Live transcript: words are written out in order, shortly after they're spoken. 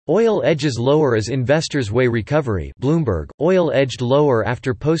Oil edges lower as investors weigh recovery. Bloomberg, oil edged lower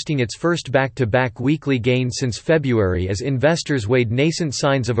after posting its first back-to-back weekly gain since February as investors weighed nascent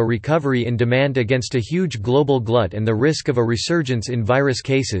signs of a recovery in demand against a huge global glut and the risk of a resurgence in virus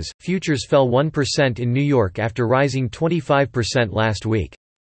cases. Futures fell 1% in New York after rising 25% last week.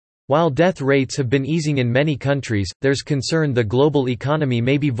 While death rates have been easing in many countries, there's concern the global economy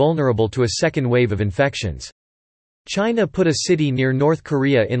may be vulnerable to a second wave of infections. China put a city near North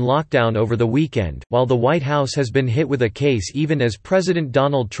Korea in lockdown over the weekend, while the White House has been hit with a case even as President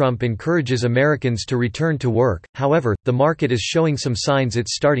Donald Trump encourages Americans to return to work. However, the market is showing some signs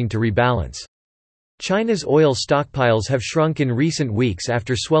it's starting to rebalance. China's oil stockpiles have shrunk in recent weeks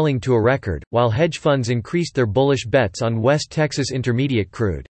after swelling to a record, while hedge funds increased their bullish bets on West Texas Intermediate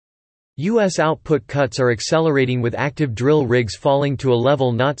crude. U.S. output cuts are accelerating with active drill rigs falling to a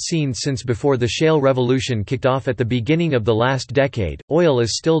level not seen since before the shale revolution kicked off at the beginning of the last decade. Oil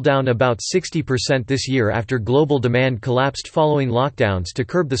is still down about 60% this year after global demand collapsed following lockdowns to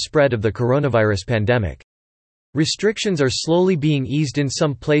curb the spread of the coronavirus pandemic. Restrictions are slowly being eased in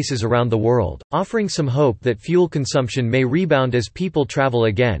some places around the world, offering some hope that fuel consumption may rebound as people travel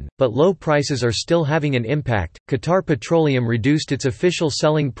again, but low prices are still having an impact. Qatar Petroleum reduced its official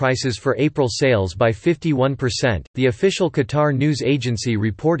selling prices for April sales by 51%, the official Qatar news agency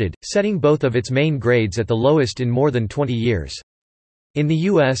reported, setting both of its main grades at the lowest in more than 20 years. In the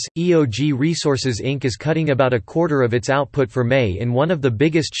U.S., EOG Resources Inc. is cutting about a quarter of its output for May in one of the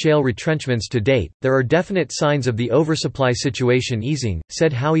biggest shale retrenchments to date. There are definite signs of the oversupply situation easing,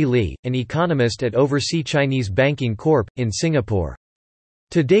 said Howie Lee, an economist at Oversea Chinese Banking Corp. in Singapore.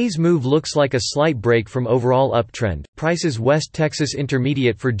 Today's move looks like a slight break from overall uptrend. Prices West Texas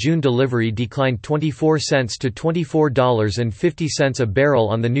Intermediate for June delivery declined 24 cents to $24.50 a barrel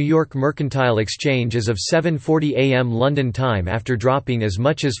on the New York Mercantile Exchange as of 7:40 a.m. London time after dropping as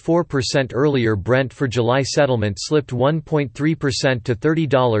much as 4% earlier. Brent for July settlement slipped 1.3% to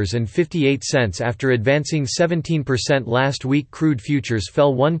 $30.58 after advancing 17% last week. Crude futures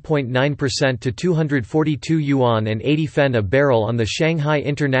fell 1.9% to 242 yuan and 80 fen a barrel on the Shanghai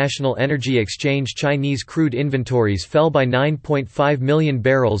International Energy Exchange. Chinese crude inventories fell by 9.5 million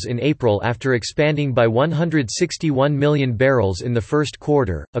barrels in April after expanding by 161 million barrels in the first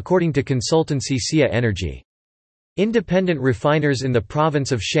quarter, according to consultancy Sia Energy. Independent refiners in the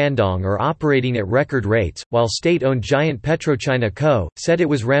province of Shandong are operating at record rates, while state-owned giant PetroChina Co. said it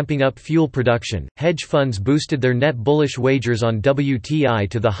was ramping up fuel production. Hedge funds boosted their net bullish wagers on WTI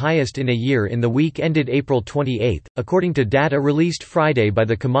to the highest in a year in the week ended April 28, according to data released Friday by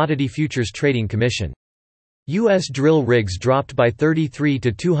the Commodity Futures Trading Commission. U.S. drill rigs dropped by 33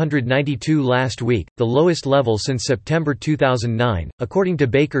 to 292 last week, the lowest level since September 2009, according to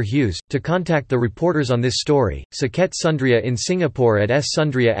Baker Hughes. To contact the reporters on this story, Saket Sundria in Singapore at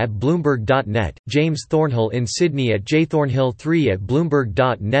ssundria@bloomberg.net, James Thornhill in Sydney at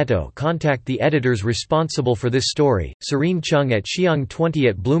jthornhill3@bloomberg.net. Contact the editors responsible for this story, Serene Chung at Xiang20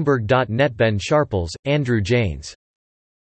 at bloomberg.net. Ben Sharples, Andrew Janes.